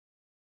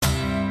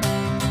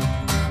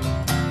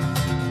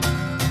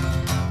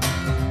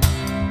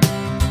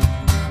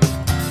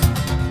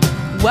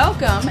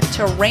Welcome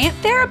to Rant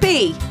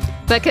Therapy.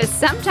 Because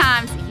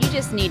sometimes you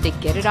just need to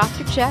get it off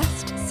your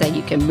chest so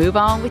you can move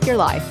on with your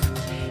life.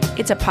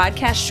 It's a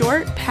podcast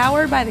short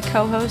powered by the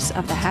co-hosts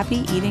of the Happy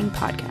Eating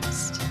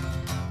Podcast.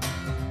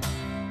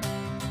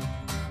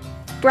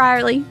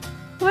 Briley,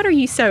 what are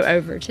you so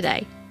over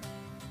today?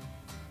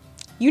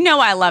 You know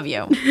I love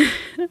you.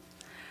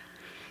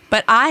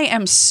 But I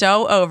am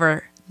so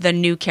over the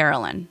new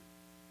Carolyn.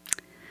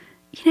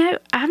 You know,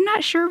 I'm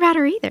not sure about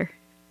her either.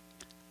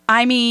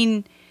 I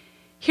mean,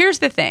 here's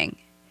the thing.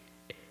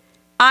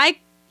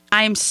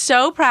 I'm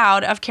so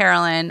proud of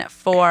Carolyn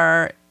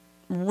for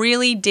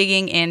really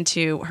digging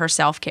into her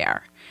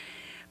self-care.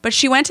 But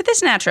she went to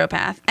this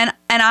naturopath,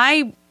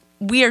 and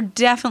we are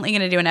definitely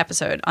going to do an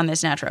episode on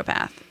this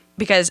naturopath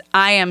because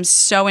I am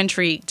so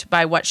intrigued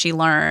by what she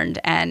learned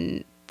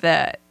and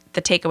the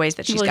takeaways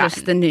that she's gotten.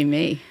 Just the new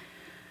me.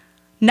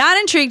 Not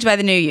intrigued by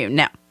the new you,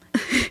 no.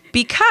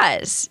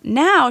 Because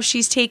now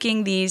she's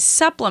taking these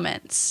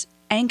supplements,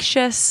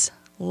 Anxious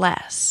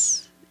Less.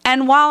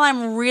 And while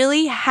I'm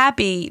really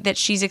happy that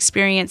she's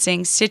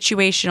experiencing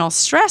situational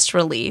stress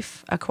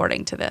relief,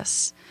 according to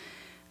this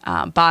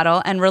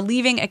bottle, and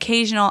relieving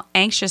occasional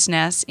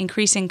anxiousness,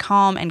 increasing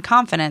calm and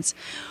confidence,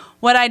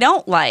 what I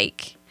don't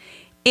like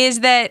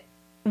is that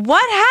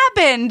what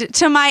happened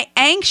to my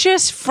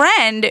anxious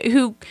friend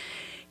who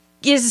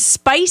is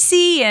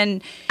spicy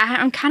and...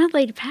 I'm kind of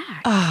laid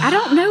back. I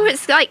don't know.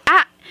 It's like,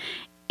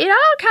 it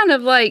all kind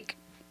of like...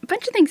 A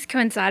bunch of things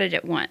coincided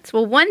at once.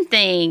 Well, one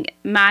thing,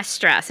 my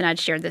stress, and I'd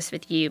shared this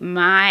with you,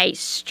 my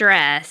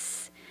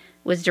stress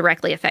was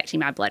directly affecting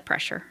my blood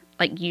pressure.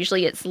 Like,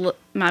 usually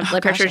my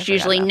blood pressure is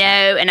usually no,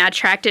 and I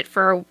tracked it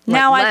for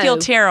now low. I feel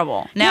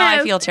terrible.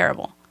 I feel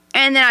terrible.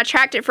 And then I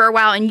tracked it for a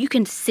while, and you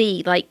can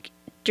see, like,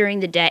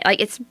 during the day,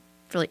 like, it's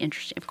really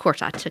interesting. Of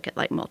course, I took it,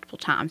 like, multiple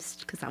times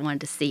because I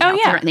wanted to see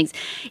different things.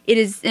 It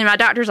is, and my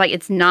doctor's like,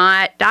 it's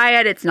not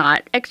diet, it's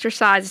not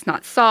exercise, it's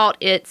not salt,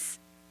 it's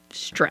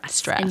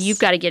stress. And you've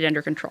got to get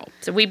under control.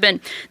 So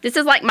this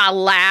is like my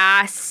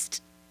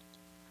last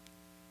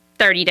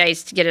 30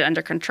 days to get it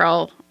under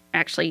control.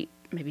 Actually,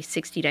 maybe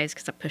 60 days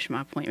because I pushed my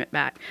appointment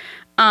back.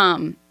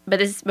 But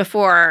this is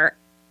before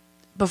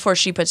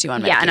she puts you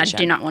on medication. Yeah, and I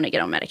do not want to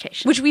get on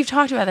medication. Which we've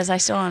talked about this. I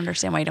still don't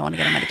understand why you don't want to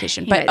get on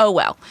medication. But oh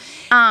well.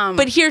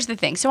 But here's the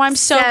thing. So I'm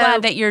so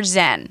glad that you're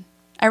zen.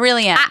 I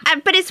really am.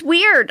 But it's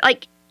weird.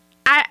 Like,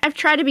 I've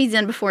tried to be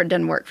zen before. It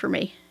doesn't work for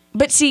me.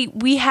 But see,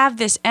 we have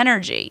this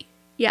energy.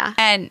 Yeah.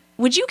 And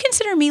would you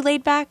consider me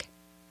laid back?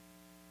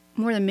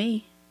 More than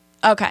me.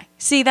 Okay.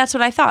 See, that's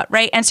what I thought,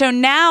 right? And so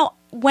now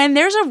when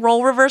there's a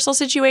role reversal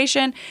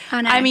situation,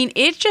 I mean,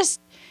 it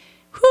just,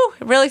 it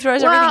really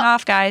throws everything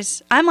off,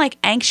 guys. I'm like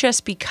anxious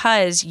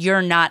because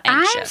you're not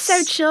anxious.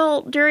 I'm so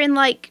chill during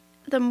like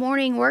the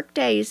morning work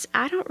days.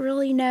 I don't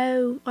really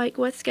know like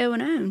what's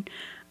going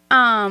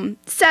on.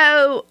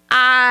 So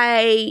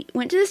I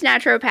went to this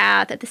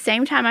naturopath at the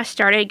same time I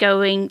started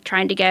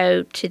trying to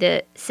go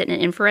to sit in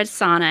an infrared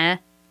sauna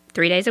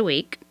 3 days a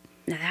week.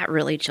 Now that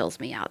really chills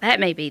me out. That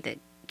may be the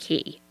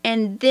key.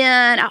 And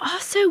then I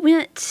also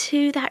went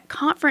to that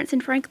conference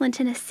in Franklin,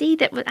 Tennessee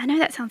I know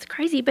that sounds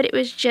crazy, but it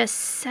was just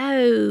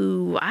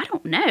so, I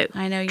don't know.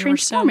 I know, you were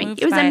so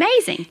moved. It was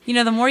amazing. You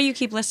know, the more you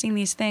keep listing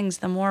these things,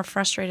 the more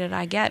frustrated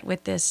I get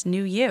with this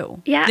new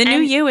you. Yeah. The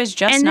new you is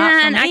just not for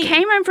me. And then I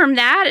came in from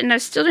that and I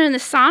was still doing the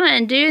sauna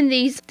and doing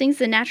these things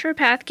the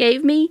naturopath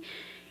gave me.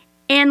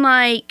 And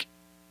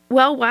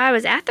while I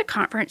was at the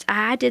conference,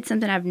 I did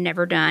something I've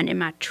never done in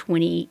my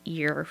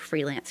 20-year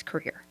freelance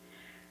career.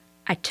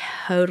 I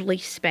totally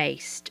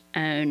spaced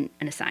on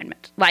an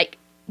assignment. Like,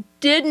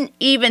 didn't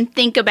even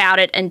think about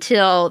it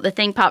until the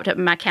thing popped up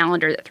in my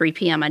calendar at 3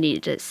 p.m. I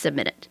needed to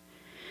submit it.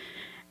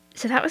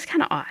 So that was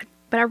kind of odd,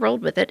 but I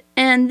rolled with it.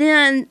 And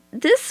then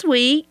this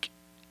week,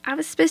 I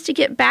was supposed to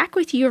get back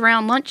with you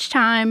around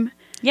lunchtime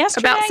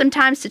about some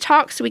times to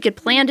talk so we could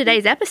plan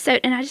today's episode,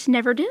 and I just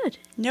never did.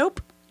 Nope.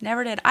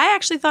 Never did. I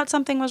actually thought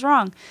something was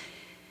wrong.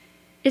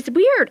 It's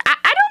weird. I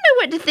don't know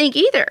what to think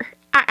either.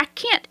 I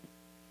can't.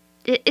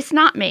 It's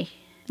not me.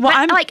 Well,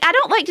 I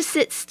don't like to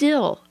sit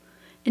still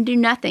and do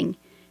nothing.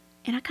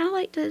 And I kind of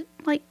like to,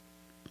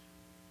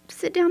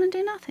 sit down and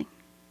do nothing.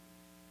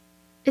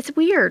 It's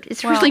weird.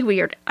 It's really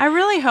weird. I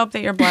really hope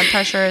that your blood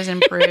pressure is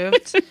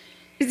improved.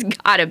 It's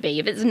got to be.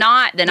 If it's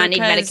not, then I need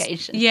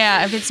medication.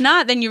 Yeah, if it's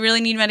not, then you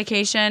really need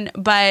medication.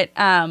 But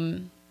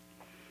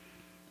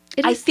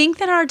I think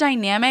that our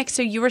dynamic,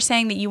 so you were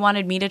saying that you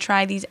wanted me to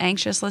try these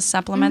anxious list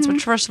supplements,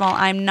 which first of all,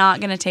 I'm not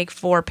going to take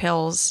 4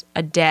 pills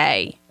a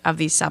day of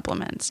these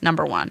supplements,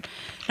 number one.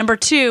 Number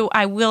two,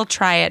 I will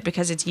try it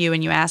because it's you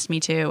and you asked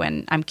me to,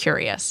 and I'm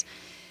curious.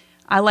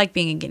 I like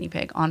being a guinea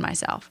pig on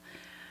myself.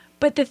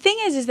 But the thing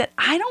is that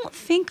I don't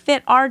think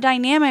that our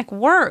dynamic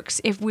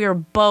works if we're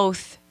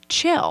both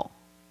chill.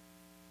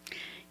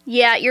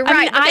 Yeah, you're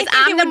right. I think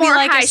I'm the more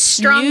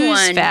high-strung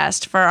one.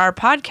 Fest for our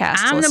podcast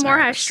I'm listeners. the more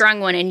high-strung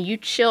one, and you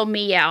chill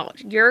me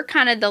out. You're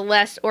kind of the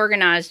less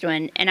organized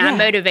one, and I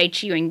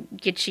motivate you and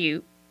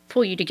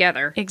pull you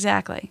together.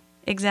 Exactly.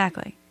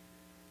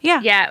 Yeah.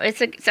 Yeah,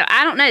 so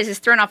I don't know. This is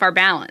throwing off our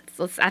balance.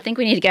 I think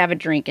we need to go have a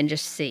drink and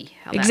just see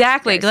how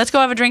Exactly. that goes. Let's go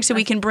have a drink so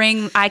I can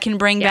bring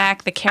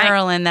back the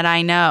Carolyn that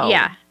I know.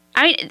 Yeah.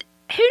 I mean, who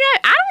knows?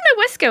 I don't know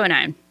what's going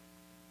on.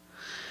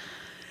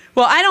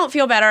 Well, I don't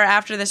feel better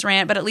after this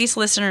rant, but at least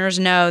listeners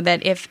know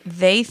that if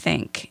they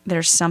think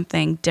there's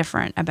something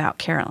different about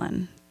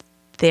Carolyn,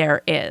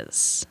 there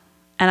is.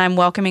 And I'm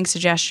welcoming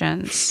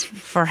suggestions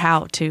for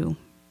how to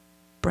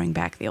bring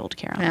back the old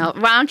Carolyn. Well,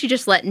 why don't you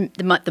just let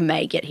the month of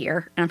May get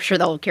here, and I'm sure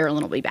the old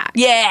Carolyn will be back.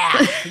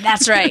 Yeah,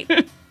 that's right.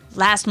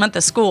 Last month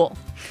of school.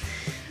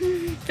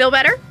 Feel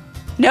better?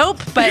 Nope,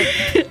 but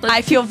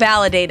I feel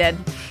validated.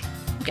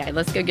 Okay,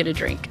 let's go get a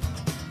drink.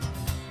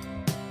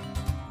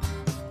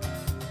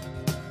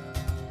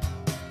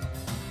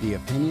 The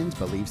opinions,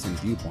 beliefs, and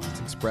viewpoints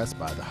expressed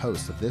by the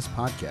hosts of this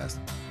podcast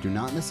do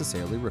not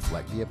necessarily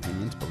reflect the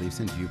opinions, beliefs,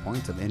 and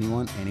viewpoints of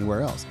anyone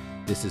anywhere else.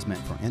 This is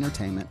meant for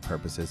entertainment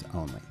purposes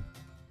only.